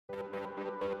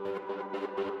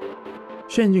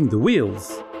Changing the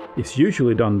wheels is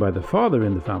usually done by the father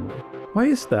in the family. Why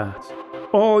is that?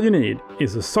 All you need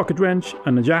is a socket wrench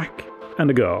and a jack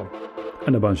and a girl.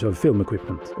 And a bunch of film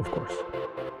equipment, of course.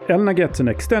 Elna gets an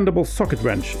extendable socket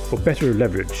wrench for better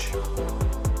leverage.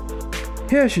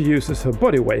 Here she uses her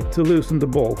body weight to loosen the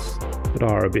bolts that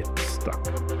are a bit stuck.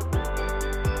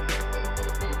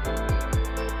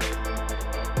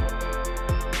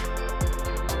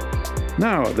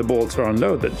 Now the bolts are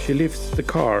unloaded, she lifts the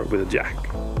car with a jack.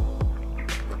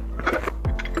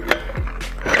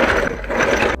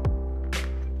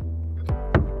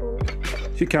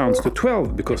 She counts to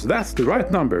 12 because that's the right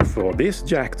number for this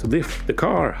jack to lift the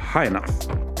car high enough.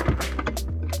 5,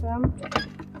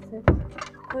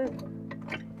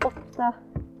 6, 7,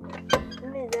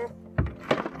 8,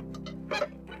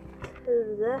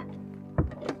 9,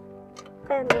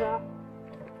 10, 11,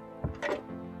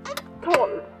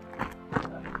 12.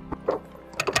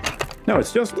 Now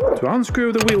it's just to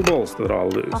unscrew the wheel bolts that are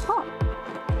loose. Aha.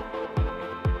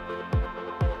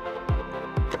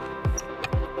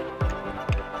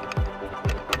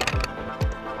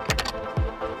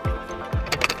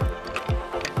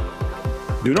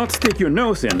 Do not stick your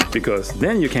nose in, because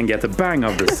then you can get a bang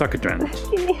of the socket wrench.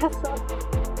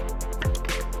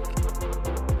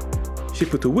 She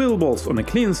put the wheel bolts on a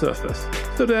clean surface,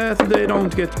 so that they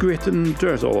don't get grit and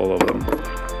dirt all over them.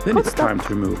 Then it's time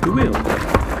to remove the wheel.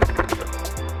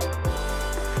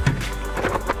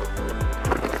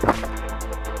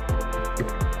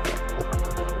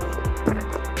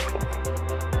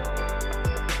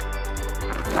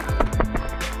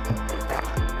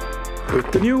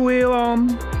 Put the new wheel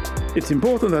on. It's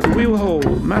important that the wheel hole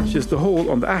matches the hole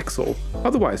on the axle,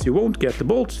 otherwise you won't get the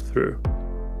bolts through.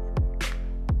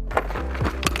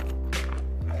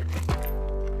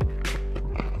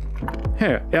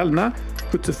 Here, Elna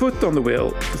puts a foot on the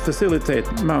wheel to facilitate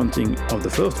mounting of the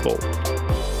first bolt.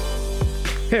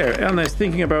 Here, Elna is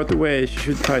thinking about the way she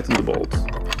should tighten the bolts.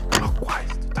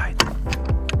 Clockwise to tighten.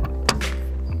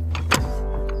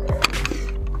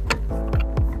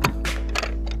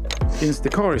 Since the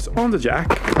car is on the jack,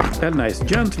 Elna is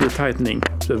gently tightening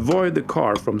to avoid the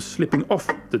car from slipping off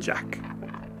the jack.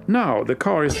 Now the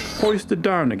car is hoisted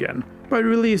down again by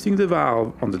releasing the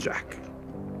valve on the jack.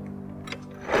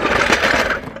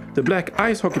 The black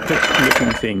ice hockey puck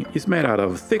looking thing is made out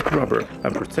of thick rubber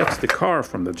and protects the car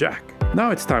from the jack.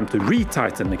 Now it's time to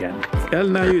re-tighten again.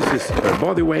 Elna uses her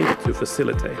body weight to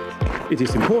facilitate. It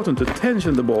is important to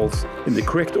tension the bolts in the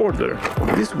correct order.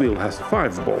 This wheel has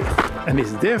 5 bolts and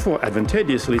is therefore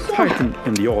advantageously tightened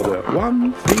in the order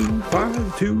 1, 3,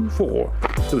 5, 2, 4,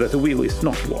 so that the wheel is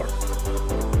not warped.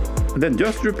 And then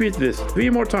just repeat this 3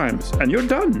 more times and you're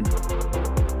done!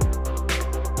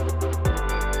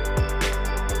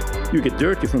 You get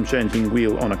dirty from changing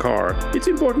wheel on a car. It's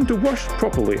important to wash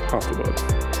properly afterwards.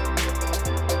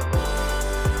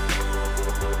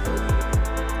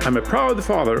 I'm a proud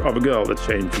father of a girl that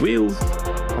changed wheels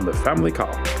on the family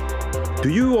car. Do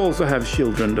you also have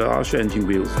children that are changing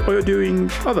wheels or you're doing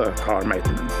other car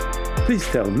maintenance? Please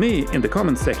tell me in the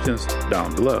comment sections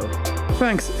down below.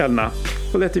 Thanks Elna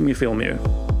for letting me film you.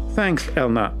 Thanks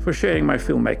Elna for sharing my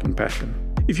filmmaking passion.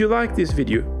 If you like this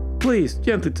video, please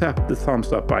gently tap the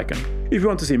thumbs up icon. If you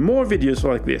want to see more videos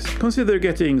like this, consider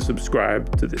getting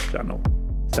subscribed to this channel.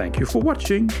 Thank you for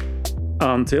watching.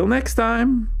 Until next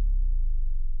time!